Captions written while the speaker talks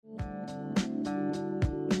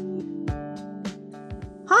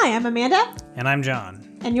Hi, I'm Amanda. And I'm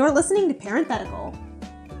John. And you're listening to Parenthetical.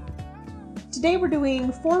 Today we're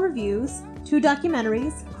doing 4 reviews, 2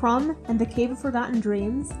 documentaries, Crumb and the Cave of Forgotten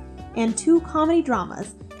Dreams, and 2 comedy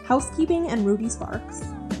dramas, Housekeeping and Ruby Sparks.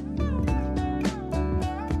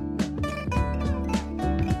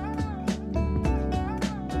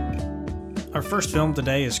 Our first film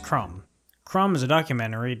today is Crumb. Crumb is a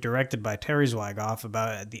documentary directed by Terry Zwigoff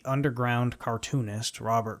about the underground cartoonist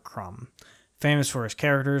Robert Crumb, famous for his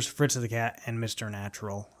characters Fritz the Cat and Mr.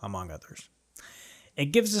 Natural, among others.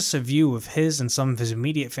 It gives us a view of his and some of his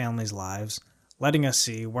immediate family's lives, letting us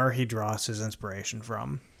see where he draws his inspiration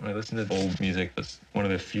from. When I listen to old music, that's one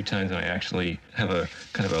of the few times when I actually have a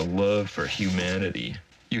kind of a love for humanity.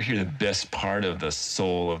 You hear the best part of the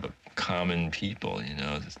soul of the common people, you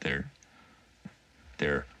know, it's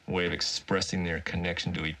their way of expressing their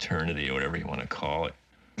connection to eternity, or whatever you want to call it.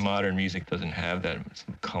 Modern music doesn't have that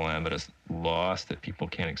calamitous loss that people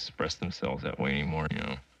can't express themselves that way anymore, you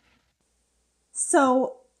know.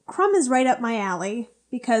 So, Crumb is right up my alley,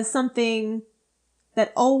 because something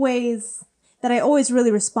that I always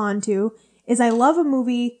really respond to is I love a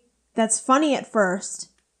movie that's funny at first,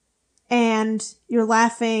 and you're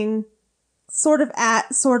laughing sort of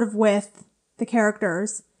at, sort of with the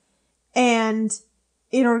characters, and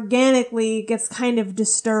it organically gets kind of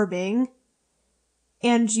disturbing,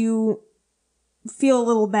 and you feel a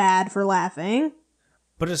little bad for laughing.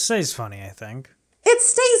 But it stays funny, I think. It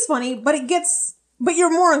stays funny, but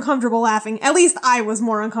you're more uncomfortable laughing. At least I was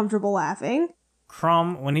more uncomfortable laughing.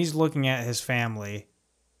 Crumb, when he's looking at his family,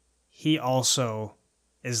 he also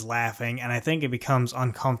is laughing, and I think it becomes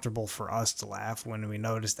uncomfortable for us to laugh when we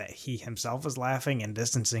notice that he himself is laughing and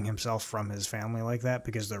distancing himself from his family like that,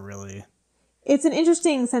 because they're really... It's an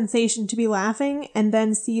interesting sensation to be laughing and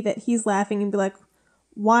then see that he's laughing and be like,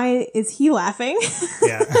 why is he laughing?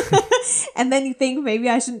 Yeah. And then you think, maybe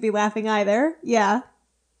I shouldn't be laughing either. Yeah.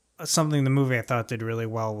 Something the movie I thought did really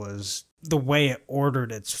well was the way it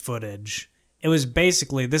ordered its footage. It was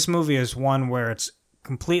basically, this movie is one where it's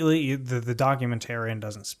completely, the documentarian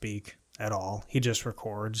doesn't speak at all. He just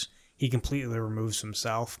records. He completely removes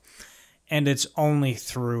himself. And it's only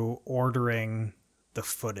through ordering the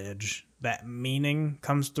footage that meaning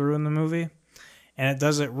comes through in the movie. And it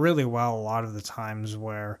does it really well a lot of the times,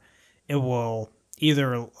 where it will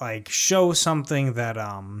either like show something that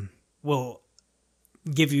will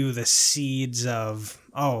give you the seeds of,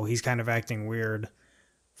 oh, he's kind of acting weird.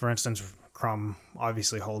 For instance, Crumb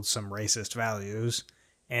obviously holds some racist values,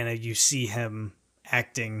 and you see him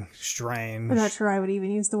acting strange. I'm not sure I would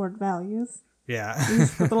even use the word values. Yeah.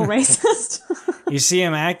 He's a little racist. You see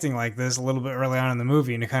him acting like this a little bit early on in the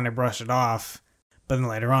movie, and you kind of brush it off. But then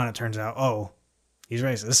later on, it turns out, oh, he's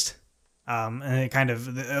racist. And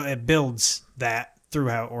it builds that through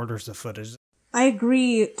how it orders the footage. I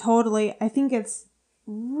agree totally. I think it's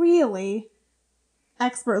really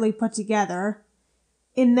expertly put together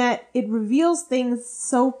in that it reveals things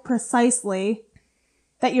so precisely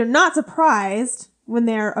that you're not surprised when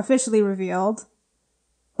they're officially revealed,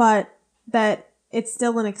 but that it's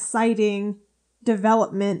still an exciting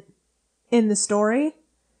development in the story.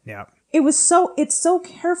 Yeah. It so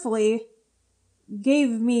carefully gave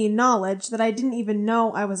me knowledge that I didn't even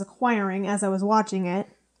know I was acquiring as I was watching it.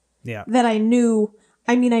 Yeah. That I knew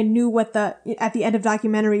what at the end of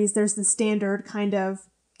documentaries, there's the standard kind of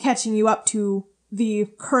catching you up to the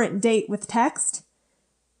current date with text.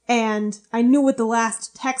 And I knew what the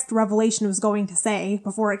last text revelation was going to say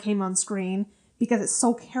before it came on screen, because it's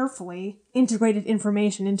so carefully integrated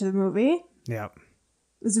information into the movie. Yeah.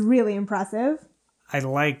 It was really impressive. I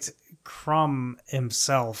liked Crumb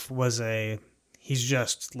himself he's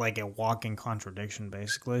just like a walking contradiction,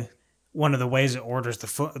 basically. One of the ways it orders the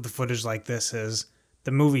footage like this is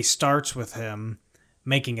the movie starts with him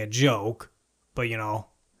making a joke, but, you know,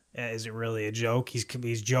 is it really a joke? He's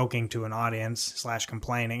joking to an audience /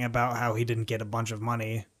 complaining about how he didn't get a bunch of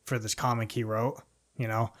money for this comic he wrote. You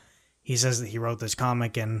know, he says that he wrote this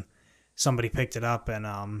comic and somebody picked it up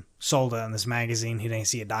and sold it in this magazine. He didn't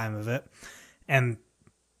see a dime of it. And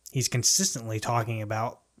he's consistently talking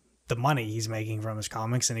about the money he's making from his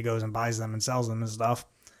comics, and he goes and buys them and sells them and stuff.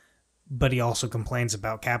 But he also complains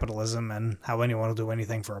about capitalism and how anyone will do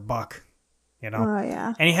anything for a buck, you know? Oh,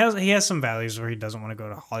 yeah. And he has some values where he doesn't want to go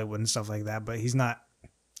to Hollywood and stuff like that, but he's not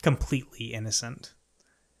completely innocent.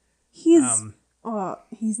 He's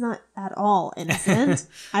not at all innocent.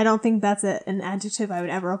 I don't think that's an adjective I would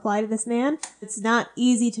ever apply to this man. It's not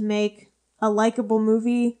easy to make a likable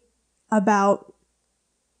movie about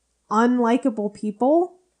unlikable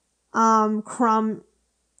people. Crumb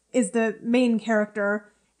is the main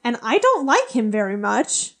character, and I don't like him very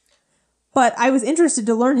much, but I was interested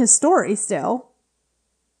to learn his story still.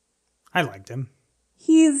 I liked him.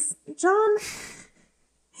 He's he's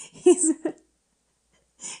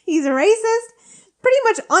racist, pretty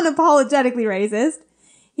much unapologetically racist.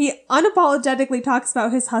 He unapologetically talks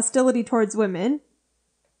about his hostility towards women.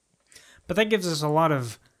 But that gives us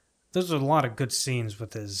those are a lot of good scenes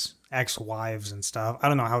with his ex-wives and stuff. I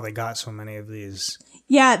don't know how they got so many of these.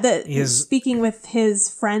 Yeah, speaking with his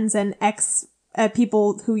friends and ex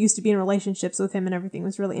people who used to be in relationships with him and everything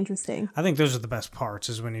was really interesting. I think those are the best parts,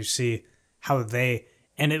 is when you see how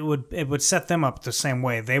and it would set them up the same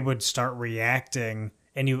way. They would start reacting,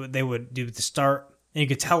 and you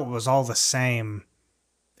could tell it was all the same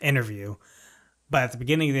interview. But at the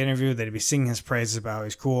beginning of the interview, they'd be singing his praises about how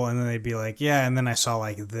he's cool, and then they'd be like, yeah, and then I saw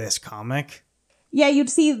like this comic. Yeah, you'd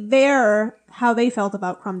see there how they felt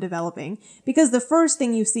about Crumb developing, because the first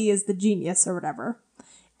thing you see is the genius or whatever.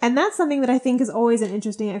 And that's something that I think is always an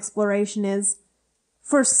interesting exploration, is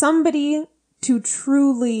for somebody to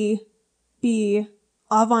truly be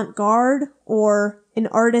avant-garde or an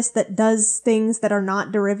artist that does things that are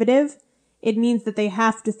not derivative, it means that they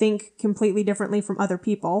have to think completely differently from other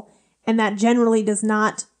people. And that generally does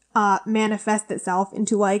not manifest itself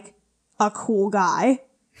into like a cool guy.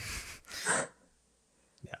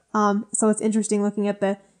 Yeah. So it's interesting looking at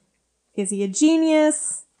is he a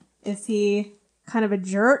genius? Is he kind of a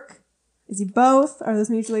jerk? Is he both? Are those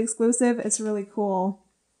mutually exclusive? It's really cool.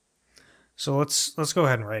 So let's go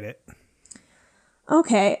ahead and rate it.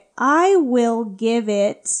 Okay, I will give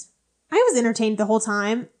it. I was entertained the whole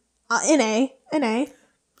time. An A.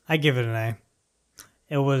 I give it an A.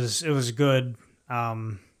 It was good.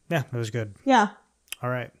 Yeah, it was good. Yeah. All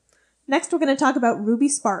right. Next, we're going to talk about Ruby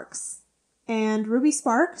Sparks. And Ruby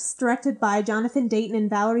Sparks, directed by Jonathan Dayton and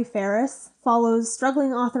Valerie Faris, follows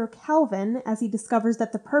struggling author Calvin as he discovers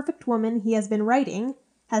that the perfect woman he has been writing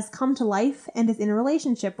has come to life and is in a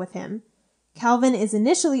relationship with him. Calvin is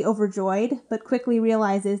initially overjoyed, but quickly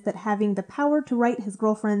realizes that having the power to write his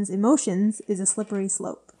girlfriend's emotions is a slippery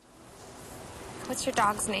slope. What's your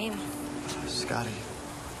dog's name? Scotty.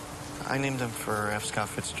 I named him for F. Scott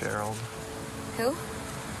Fitzgerald. Who?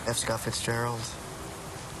 F. Scott Fitzgerald,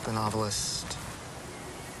 the novelist.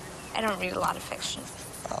 I don't read a lot of fiction.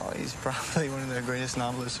 Oh, he's probably one of the greatest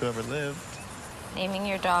novelists who ever lived. Naming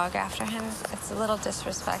your dog after him, it's a little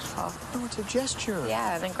disrespectful. No, it's a gesture.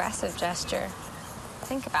 Yeah, an aggressive gesture.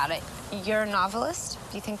 Think about it. You're a novelist.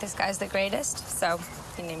 Do you think this guy's the greatest? So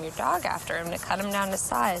you name your dog after him to cut him down to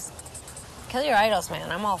size. Kill your idols,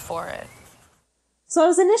 man. I'm all for it. So I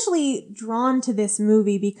was initially drawn to this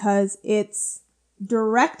movie because it's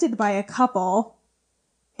directed by a couple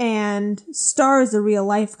and stars a real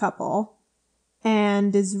life couple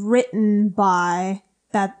and is written by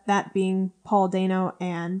that being Paul Dano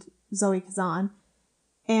and Zoe Kazan,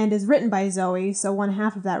 and is written by Zoe, so one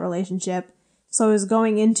half of that relationship. So I was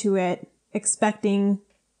going into it expecting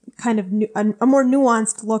kind of a more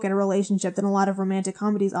nuanced look at a relationship than a lot of romantic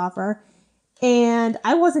comedies offer. And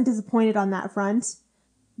I wasn't disappointed on that front.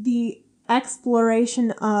 The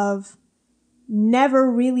exploration of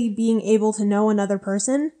never really being able to know another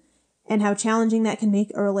person and how challenging that can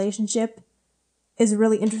make a relationship is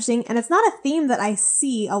really interesting. And it's not a theme that I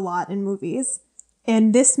see a lot in movies.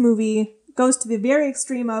 And this movie goes to the very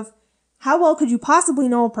extreme of how well could you possibly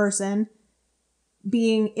know a person,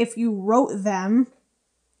 being if you wrote them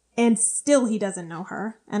and still he doesn't know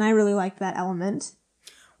her. And I really liked that element.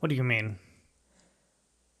 What do you mean?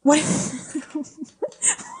 What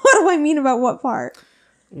do I mean about what part?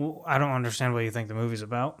 Well, I don't understand what you think the movie's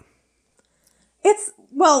about.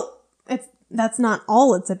 That's not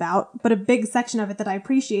all it's about, but a big section of it that I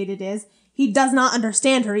appreciated is he does not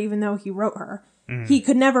understand her even though he wrote her. Mm. He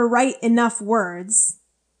could never write enough words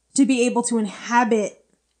to be able to inhabit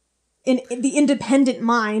in the independent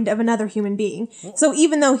mind of another human being. So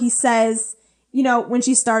even though he says, when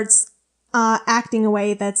she starts acting a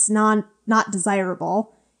way that's not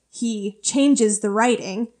desirable, he changes the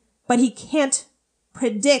writing, but he can't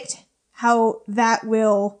predict how that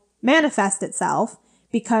will manifest itself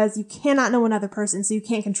because you cannot know another person, so you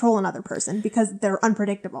can't control another person because they're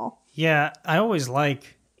unpredictable. Yeah, I always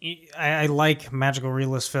like magical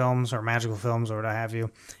realist films or magical films or what have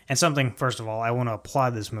you. And first of all, I want to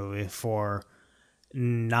applaud this movie for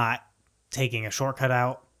not taking a shortcut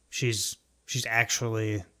out. She's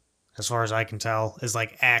actually, as far as I can tell, is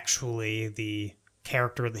like actually the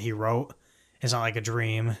character that he wrote. It's not like a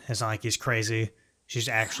dream. It's not like he's crazy. She's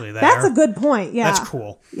actually there. That's a good point. Yeah. That's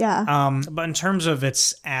cool. Yeah. But in terms of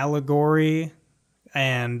its allegory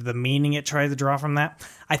and the meaning it tried to draw from that,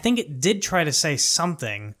 I think it did try to say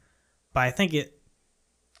something, but I think it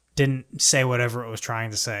didn't say whatever it was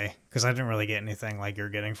trying to say, because I didn't really get anything like you're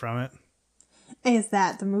getting from it. Is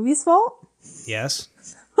that the movie's fault? Yes.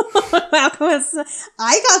 How come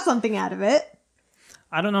I got something out of it?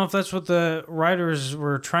 I don't know if that's what the writers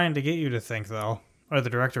were trying to get you to think, though, or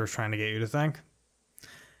the director was trying to get you to think.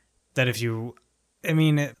 That if you, I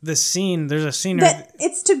mean, there's a scene that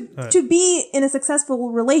it's to be in a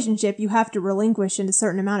successful relationship, you have to relinquish a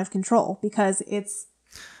certain amount of control, because it's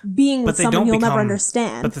being with someone you'll never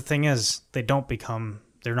understand. But the thing is, they're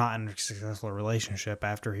not in a successful relationship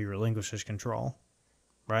after he relinquishes control,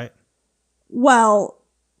 right? Well,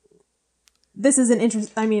 this is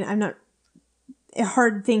I'm not a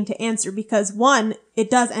hard thing to answer, because one, it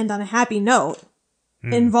does end on a happy note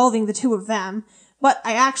involving the two of them, but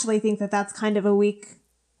I actually think that that's kind of a weak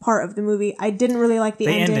part of the movie. I didn't really like the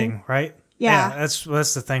ending, right? Yeah, that's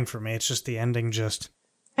the thing for me. It's just the ending.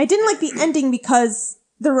 I didn't like the ending because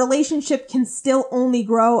the relationship can still only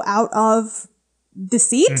grow out of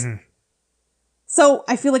deceit. Mm-hmm. So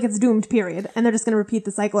I feel like it's doomed, period. And they're just going to repeat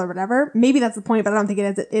the cycle or whatever. Maybe that's the point, but I don't think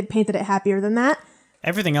it is. It painted it happier than that.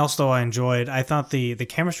 Everything else, though, I enjoyed. I thought the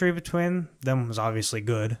chemistry between them was obviously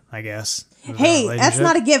good, I guess. Hey, that's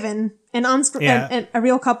not a given. And on screen, and a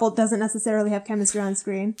real couple doesn't necessarily have chemistry on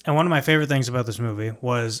screen. And one of my favorite things about this movie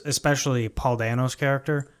was especially Paul Dano's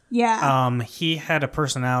character. Yeah. He had a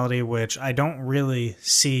personality which I don't really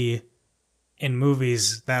see in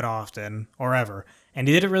movies that often or ever. And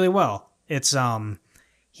he did it really well. It's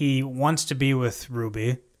he wants to be with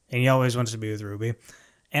Ruby, and he always wants to be with Ruby.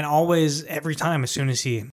 And always, every time, as soon as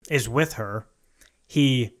he is with her,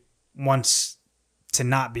 he wants to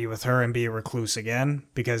not be with her and be a recluse again,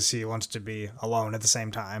 because he wants to be alone at the same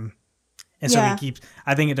time. And so he keeps,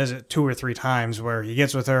 I think it does it 2 or 3 times where he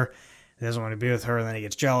gets with her, he doesn't want to be with her, and then he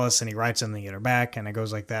gets jealous, and he writes something to get her back, and it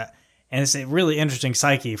goes like that. And it's a really interesting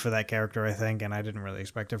psyche for that character, I think, and I didn't really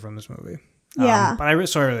expect it from this movie. Yeah. But I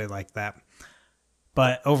really liked that.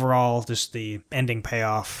 But overall, just the ending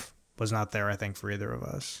payoff was not there, I think, for either of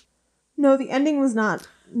us. No, the ending was not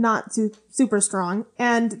super strong.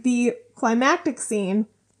 And the climactic scene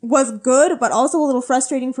was good, but also a little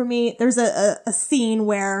frustrating for me. There's a scene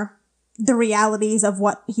where the realities of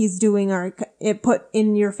what he's doing are put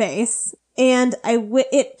in your face. And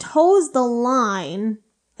it toes the line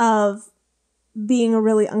of being a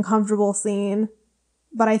really uncomfortable scene,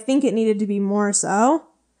 but I think it needed to be more so.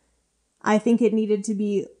 I think it needed to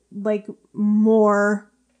be like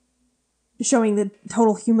more showing the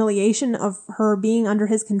total humiliation of her being under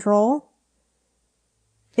his control.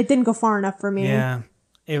 It didn't go far enough for me. Yeah,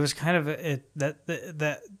 it was kind of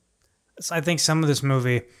that. I think some of this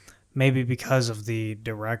movie, maybe because of the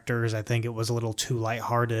directors, I think it was a little too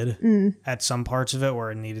lighthearted at some parts of it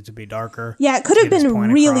where it needed to be darker. Yeah, it could have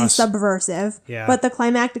been really subversive. Yeah, but the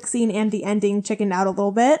climactic scene and the ending chickened out a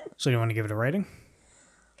little bit. So you want to give it a rating?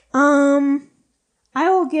 I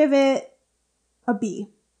will give it a B,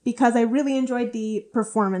 because I really enjoyed the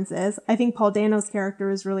performances. I think Paul Dano's character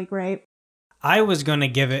is really great. I was going to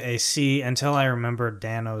give it a C until I remembered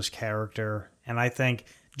Dano's character, and I think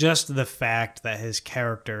just the fact that his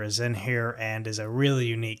character is in here and is a really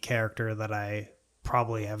unique character that I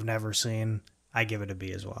probably have never seen, I give it a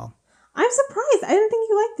B as well. I'm surprised. I didn't think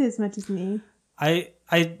you liked it as much as me.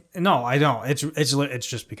 No, I don't. It's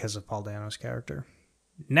just because of Paul Dano's character.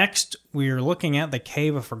 Next, we are looking at The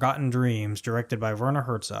Cave of Forgotten Dreams, directed by Werner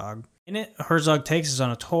Herzog. In it, Herzog takes us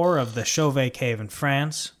on a tour of the Chauvet Cave in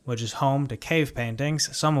France, which is home to cave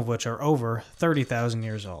paintings, some of which are over 30,000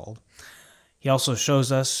 years old. He also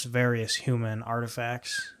shows us various human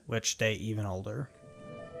artifacts, which date even older.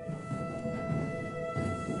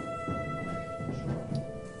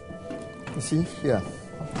 You see, here.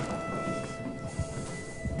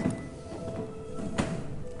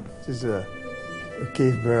 This is a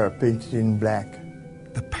cave bear painted in black.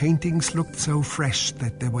 The paintings looked so fresh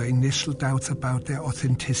that there were initial doubts about their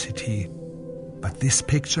authenticity. But this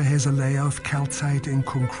picture has a layer of calcite and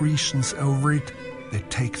concretions over it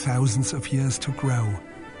that take thousands of years to grow.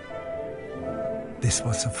 This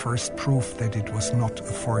was the first proof that it was not a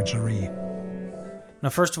forgery. Now,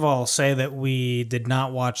 first of all, I'll say that we did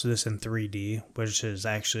not watch this in 3D, which is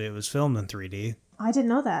actually, it was filmed in 3D. I didn't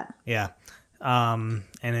know that. Yeah. And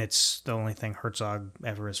it's the only thing Herzog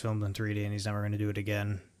ever has filmed in 3D, and he's never going to do it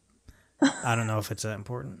again. I don't know if it's that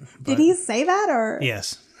important. Did he say that, or?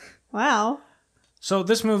 Yes. Wow. So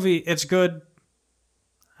this movie, it's good.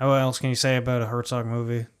 What else can you say about a Herzog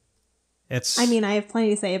movie? I mean, I have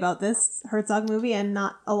plenty to say about this Herzog movie, and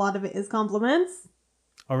not a lot of it is compliments.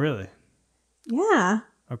 Oh, really? Yeah.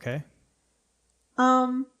 Okay.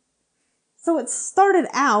 So it started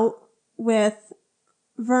out with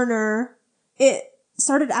Werner. It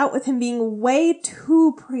started out with him being way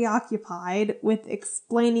too preoccupied with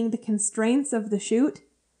explaining the constraints of the shoot.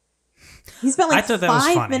 He spent like I thought that was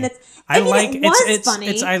 5 funny. minutes. I mean, like it was it's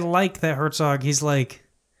funny. I like that Herzog. He's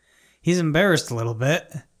embarrassed a little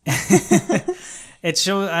bit. It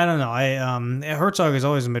shows. I don't know. Herzog has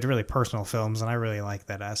always made really personal films, and I really like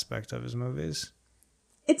that aspect of his movies.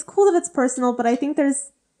 It's cool that it's personal, but I think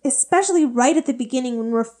there's, especially right at the beginning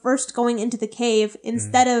when we're first going into the cave,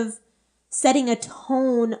 instead of setting a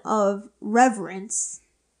tone of reverence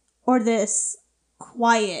or this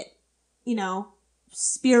quiet,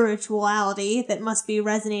 spirituality that must be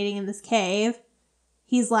resonating in this cave,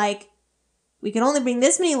 he's like, we could only bring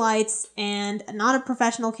this many lights and not a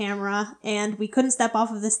professional camera, and we couldn't step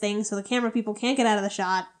off of this thing, so the camera people can't get out of the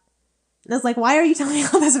shot. And I was like, why are you telling me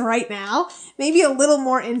all this right now? Maybe a little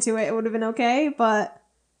more into it would have been okay, but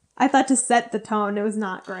I thought to set the tone, it was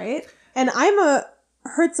not great. And I'm a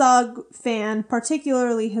Herzog fan,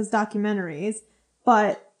 particularly his documentaries,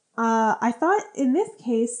 but I thought in this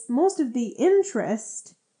case, most of the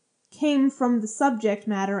interest came from the subject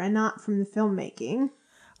matter and not from the filmmaking.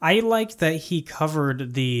 I liked that he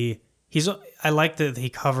covered the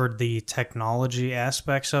technology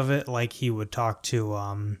aspects of it. Like he would talk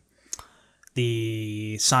to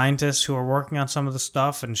the scientists who were working on some of the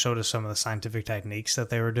stuff and showed us some of the scientific techniques that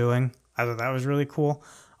they were doing. I thought that was really cool.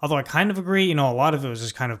 Although I kind of agree, a lot of it was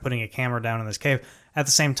just kind of putting a camera down in this cave. At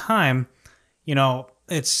the same time,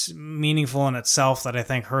 it's meaningful in itself that I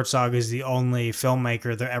think Herzog is the only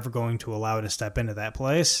filmmaker they're ever going to allow to step into that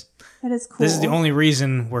place. That is cool. This is the only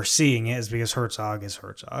reason we're seeing it is because Herzog is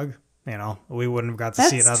Herzog. We wouldn't have got to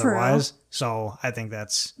see it otherwise. True. So I think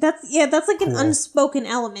that's like cool. An unspoken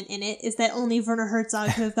element in it, is that only Werner Herzog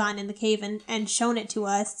could have gone in the cave and shown it to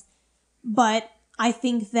us. But I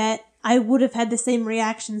think that I would have had the same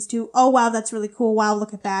reactions to, oh wow, that's really cool. Wow,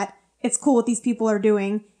 look at that. It's cool what these people are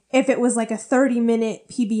doing. If it was like a 30-minute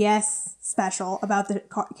PBS special about the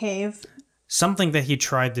cave. Something that he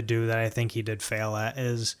tried to do that I think he did fail at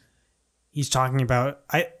is he's talking about,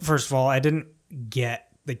 first of all, I didn't get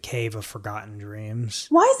the Cave of Forgotten Dreams.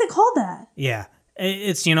 Why is it called that? Yeah.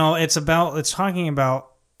 It's talking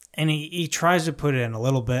about, and he tries to put it in a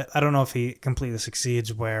little bit. I don't know if he completely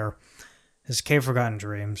succeeds, where his Cave of Forgotten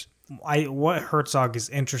Dreams, what Herzog is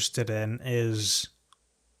interested in is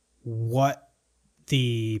what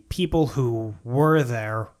the people who were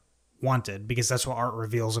there wanted, because that's what art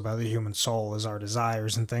reveals about the human soul, is our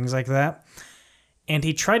desires and things like that. And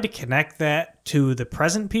he tried to connect that to the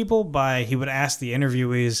present people he would ask the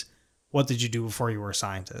interviewees, what did you do before you were a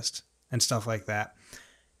scientist? And stuff like that.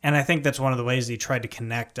 And I think that's one of the ways he tried to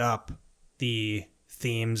connect up the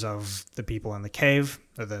themes of the people in the cave,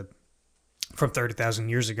 or from 30,000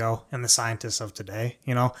 years ago, and the scientists of today.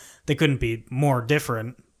 They couldn't be more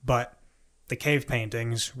different, but the cave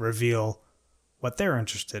paintings reveal what they're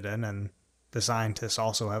interested in, and the scientists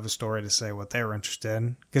also have a story to say what they're interested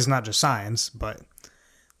in, because not just science, but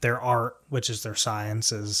their art, which is their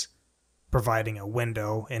science, is providing a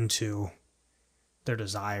window into their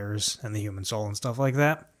desires and the human soul and stuff like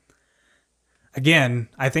that. Again,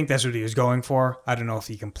 I think that's what he was going for. I don't know if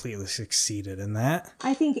he completely succeeded in that.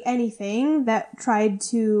 I think anything that tried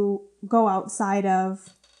to go outside of,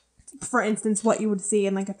 for instance, what you would see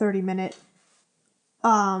in like a 30-minute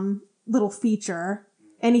little feature,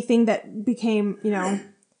 anything that became,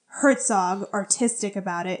 Herzog artistic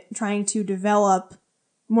about it, trying to develop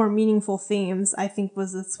more meaningful themes, I think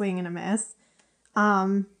was a swing and a miss.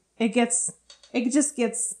 It just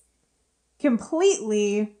gets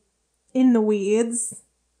completely in the weeds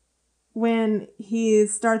when he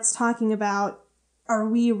starts talking about, are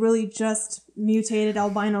we really just mutated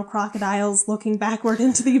albino crocodiles looking backward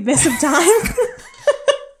into the abyss of time?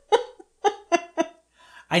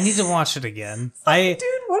 I need to watch it again. Dude,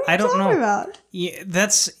 what are you talking about? Yeah,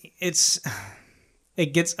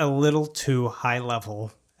 it gets a little too high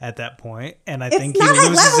level at that point, and I think he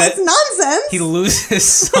loses it. It's nonsense. He loses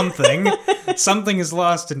something. Something is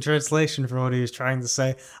lost in translation from what he was trying to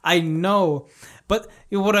say. I know, but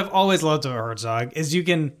what I've always loved about Herzog is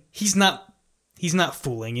he's not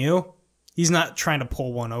fooling you. He's not trying to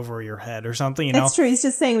pull one over your head or something. That's true. He's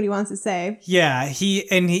just saying what he wants to say. Yeah, he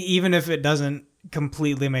even if it doesn't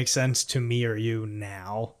completely make sense to me or you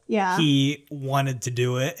now. Yeah. He wanted to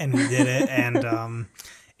do it, and he did it, and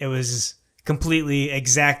it was completely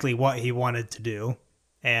exactly what he wanted to do.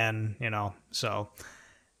 And, so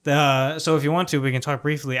if you want to, we can talk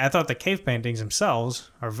briefly. I thought the cave paintings themselves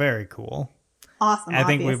are very cool. Awesome. I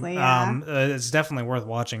think it's definitely worth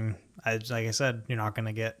watching. Like I said, you're not going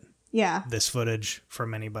to get this footage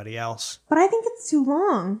from anybody else. But I think it's too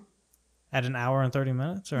long. At an hour and 30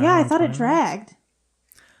 minutes? Or yeah, I thought it dragged.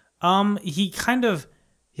 He kind of,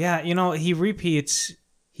 he repeats.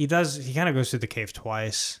 He kind of goes through the cave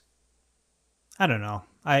twice. I don't know.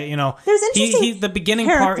 There's interesting the beginning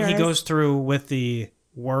part he characters. goes through with the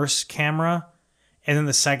worse camera, and then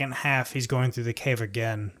the second half he's going through the cave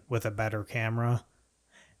again with a better camera.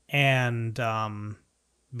 And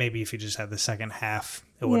maybe if he just had the second half,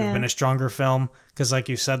 it would have been a stronger film. Because, like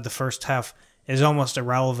you said, the first half is almost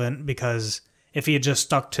irrelevant, because if he had just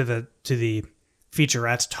stuck to the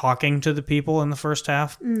featurettes talking to the people in the first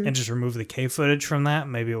half and just removed the cave footage from that,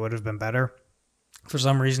 maybe it would have been better. For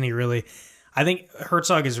some reason, I think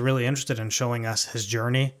Herzog is really interested in showing us his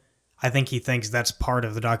journey. I think he thinks that's part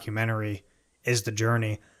of the documentary, is the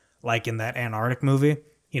journey. Like in that Antarctic movie,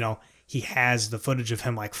 he has the footage of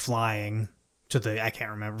him like flying to I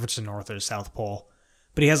can't remember if it's the North or the South Pole,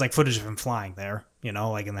 but he has like footage of him flying there,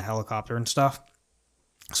 like in the helicopter and stuff.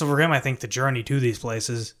 So for him, I think the journey to these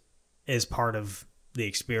places is part of the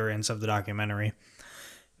experience of the documentary.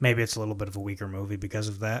 Maybe it's a little bit of a weaker movie because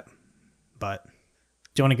of that. But do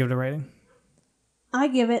you want to give it a rating? I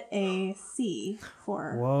give it a C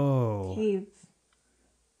for Whoa. cave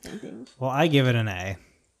painting. Well, I give it an A.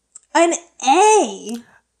 An A?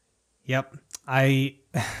 Yep. I'm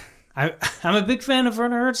a big fan of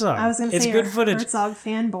Werner Herzog. I was going to it's say good you're a footage. Herzog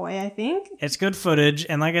fanboy, I think. It's good footage,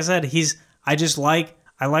 and like I said,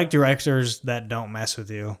 I like directors that don't mess with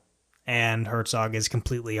you, and Herzog is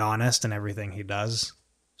completely honest in everything he does,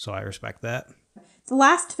 so I respect that. The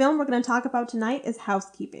last film we're going to talk about tonight is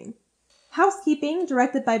Housekeeping. Housekeeping,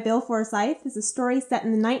 directed by Bill Forsyth, is a story set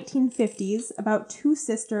in the 1950s about two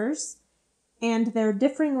sisters and their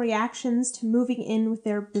differing reactions to moving in with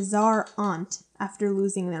their bizarre aunt after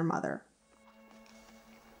losing their mother.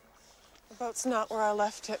 The boat's not where I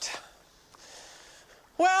left it.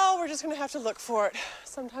 Well, we're just gonna have to look for it.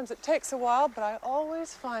 Sometimes it takes a while, but I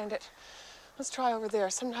always find it. Let's try over there.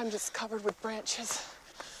 Sometimes it's covered with branches.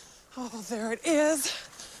 Oh, there it is.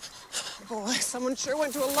 Boy, someone sure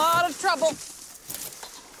went to a lot of trouble.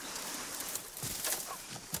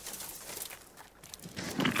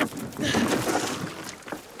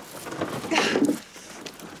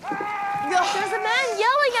 There's a man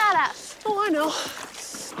yelling at us. Oh, I know.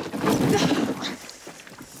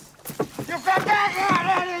 You come back here,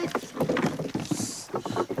 Eddie!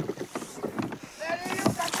 Eddie, you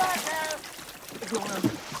come back here! Ignore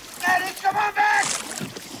him. Eddie, come on back!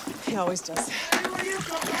 He always does. Eddie, will you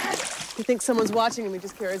come back? He thinks someone's watching him. He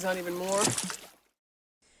just carries on even more.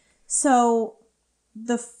 So,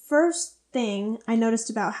 the first thing I noticed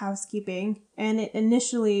about Housekeeping, and it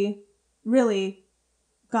initially really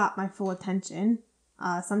got my full attention.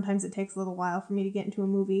 Sometimes it takes a little while for me to get into a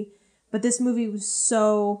movie, but this movie was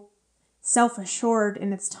so self-assured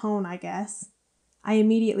in its tone, I guess. I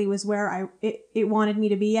immediately was where it wanted me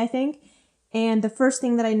to be, I think. And the first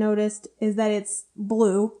thing that I noticed is that it's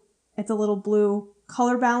blue. It's a little blue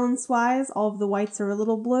color balance-wise. All of the whites are a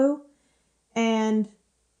little blue. And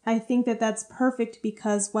I think that that's perfect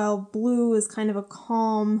because while blue is kind of a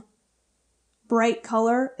calm, bright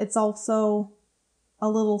color, it's also a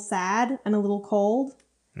little sad and a little cold.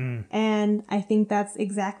 And I think that's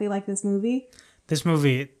exactly like this movie. This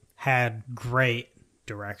movie had great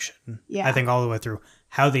direction. Yeah. I think all the way through.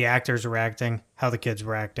 How the actors were acting, how the kids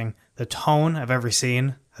were acting, the tone of every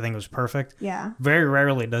scene, I think it was perfect. Yeah. Very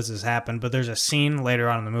rarely does this happen, but there's a scene later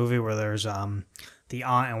on in the movie where there's the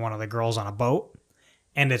aunt and one of the girls on a boat,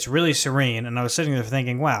 and it's really serene, and I was sitting there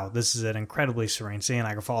thinking, wow, this is an incredibly serene scene.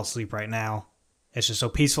 I could fall asleep right now. It's just so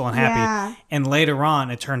peaceful and happy. Yeah. And later on,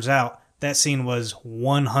 it turns out that scene was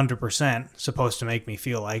 100% supposed to make me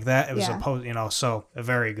feel like that. It was supposed, so a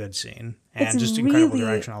very good scene. And It's just incredible really-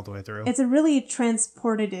 direction all the way through. It's a really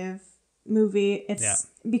transportative movie.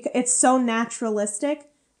 It's so naturalistic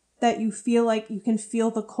that you feel like you can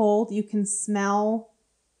feel the cold, you can smell,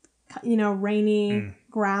 rainy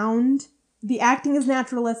ground. The acting is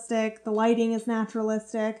naturalistic, the lighting is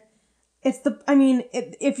naturalistic.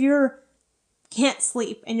 If you're can't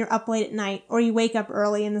sleep and you're up late at night, or you wake up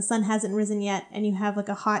early and the sun hasn't risen yet and you have like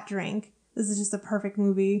a hot drink, this is just a perfect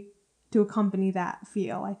movie to accompany that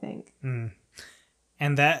feel, I think.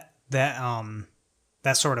 And that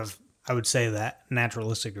sort of, I would say that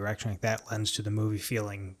naturalistic direction like that lends to the movie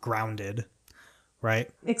feeling grounded, right?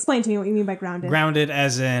 Explain to me what you mean by grounded. Grounded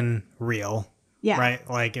as in real. Yeah. Right?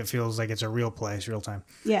 Like it feels like it's a real place, real time.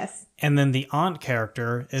 Yes. And then the aunt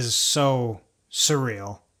character is so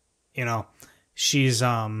surreal. She's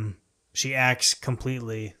she acts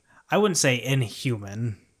completely, I wouldn't say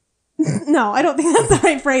inhuman, No, I don't think that's the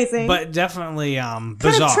right phrasing. but definitely kind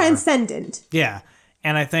bizarre. of transcendent. Yeah.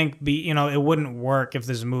 And I think it wouldn't work if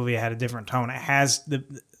this movie had a different tone. It has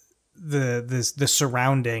the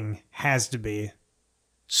surrounding has to be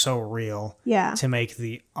so real. Yeah. To make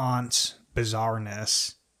the aunt's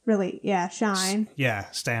bizarreness Really, yeah, shine.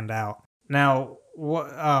 stand out. Now,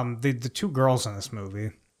 the two girls in this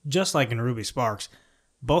movie, just like in Ruby Sparks,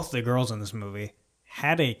 both the girls in this movie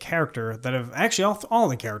had a character that have actually all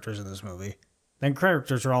the characters in this movie. The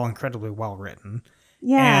characters are all incredibly well written.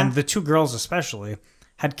 Yeah. And the two girls especially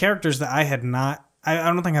had characters that I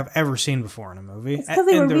don't think I've ever seen before in a movie. It's because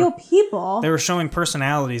they were real people. They were showing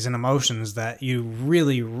personalities and emotions that you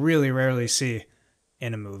really, really rarely see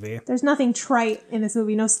in a movie. There's nothing trite in this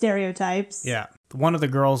movie, no stereotypes. Yeah. One of the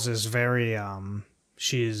girls is very, so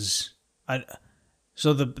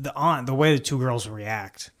the aunt, the way the two girls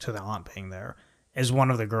react to the aunt being there is one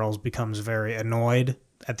of the girls becomes very annoyed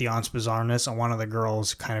at the aunt's bizarreness, and one of the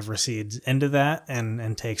girls kind of recedes into that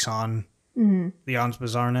and takes on the aunt's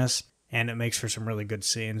bizarreness, and it makes for some really good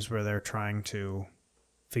scenes where they're trying to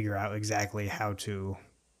figure out exactly how to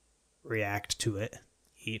react to it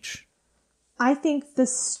each. I think the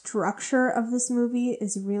structure of this movie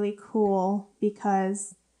is really cool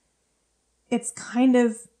because it's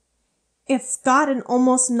got an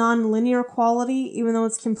almost non-linear quality, even though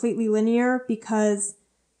it's completely linear, because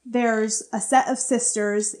there's a set of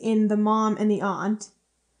sisters in the mom and the aunt,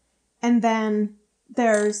 and then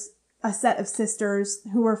there's a set of sisters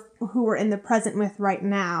who are in the present with right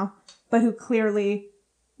now, but who clearly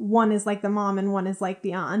one is like the mom and one is like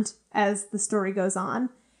the aunt as the story goes on.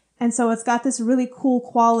 And so it's got this really cool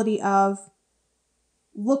quality of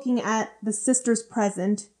looking at the sisters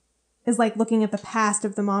present is like looking at the past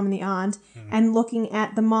of the mom and the aunt, and looking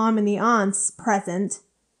at the mom and the aunt's present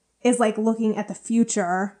is like looking at the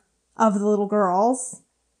future of the little girls,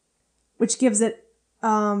 which gives it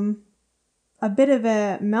a bit of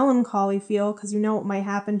a melancholy feel because you know what might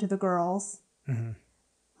happen to the girls.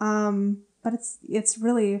 But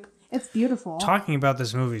it's beautiful. Talking about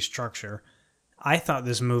this movie's structure, I thought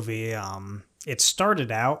this movie, it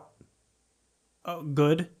started out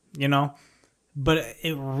good, but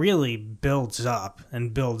it really builds up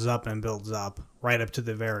and builds up and builds up right up to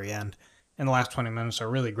the very end. And the last 20 minutes are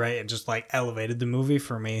really great. It just elevated the movie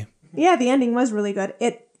for me. Yeah, the ending was really good.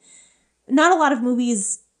 Not a lot of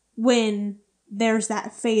movies, when there's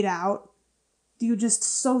that fade out, you just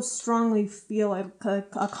so strongly feel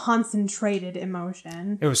a concentrated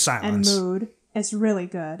emotion. It was silence. And mood. It's really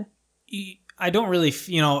good. I don't really,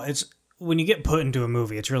 it's when you get put into a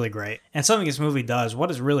movie, it's really great. And something this movie does, what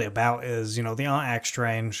it's really about is, the aunt acts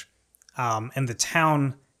strange, and the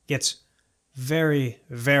town gets very,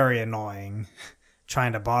 very annoying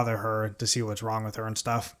trying to bother her to see what's wrong with her and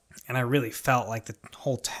stuff. And I really felt like the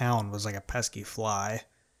whole town was like a pesky fly.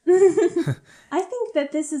 I think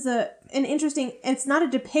that this is an interesting, it's not a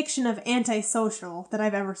depiction of antisocial that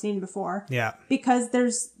I've ever seen before. Yeah. Because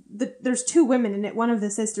there's two women in it, one of the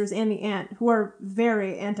sisters and the aunt, who are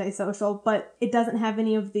very antisocial, but it doesn't have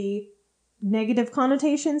any of the negative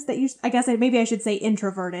connotations that maybe I should say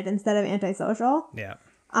introverted instead of antisocial. Yeah.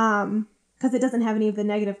 Because it doesn't have any of the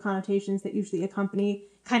negative connotations that usually accompany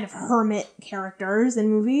kind of hermit characters in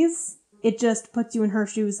movies. It just puts you in her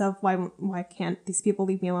shoes of why can't these people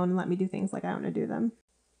leave me alone and let me do things like I want to do them.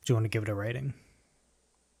 Do you want to give it a rating?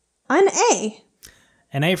 An A.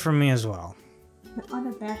 An A from me as well. An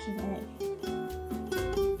unabashed A.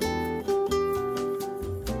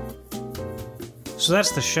 So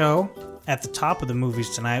that's the show. At the top of the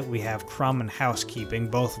movies tonight, we have Crumb and Housekeeping,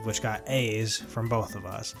 both of which got A's from both of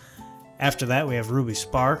us. After that, we have Ruby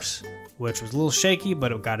Sparks, which was a little shaky,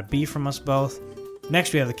 but it got a B from us both.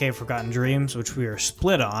 Next, we have The Cave of Forgotten Dreams, which we are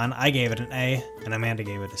split on. I gave it an A, and Amanda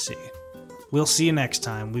gave it a C. We'll see you next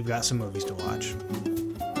time. We've got some movies to watch.